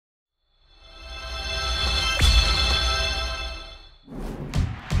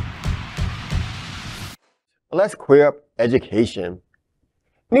let's queer up education.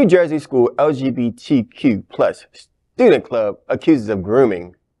 New Jersey school LGBTQ+ student club accuses of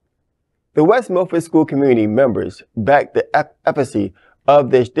grooming. The West Milford school community members backed the efficacy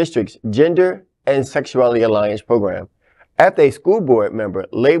of the district's Gender and Sexuality Alliance program after a school board member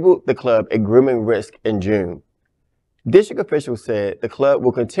labeled the club a grooming risk in June. District officials said the club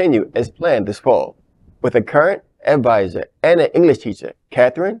will continue as planned this fall, with a current advisor and an English teacher,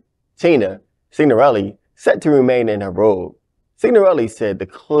 Signorelli, set to remain in her role. Signorelli said the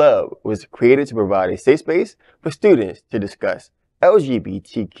club was created to provide a safe space for students to discuss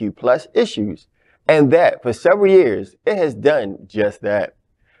LGBTQ+ issues, and that for several years it has done just that.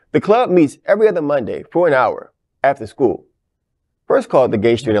 The club meets every other Monday for an hour after school. First called the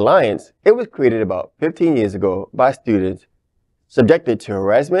Gay Street Alliance, it was created about 15 years ago by students subjected to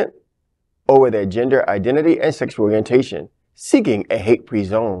harassment over their gender identity and sexual orientation, seeking a hate-free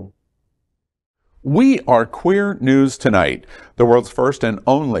zone. We are Queer News Tonight, the world's first and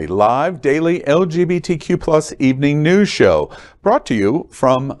only live daily LGBTQ+ evening news show, brought to you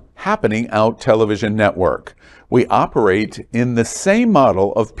from Happening Out Television Network. We operate in the same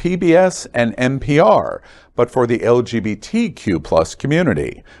model of PBS and NPR, but for the LGBTQ+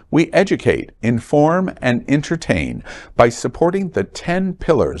 community. We educate, inform, and entertain by supporting the 10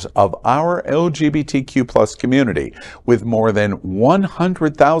 pillars of our LGBTQ+ community, with more than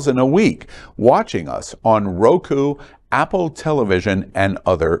 100,000 a week watching us on Roku, Apple Television, and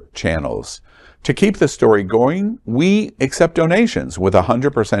other channels. To keep the story going, we accept donations with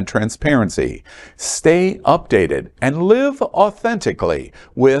 100% transparency. Stay updated and live authentically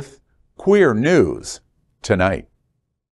with Queer News Tonight.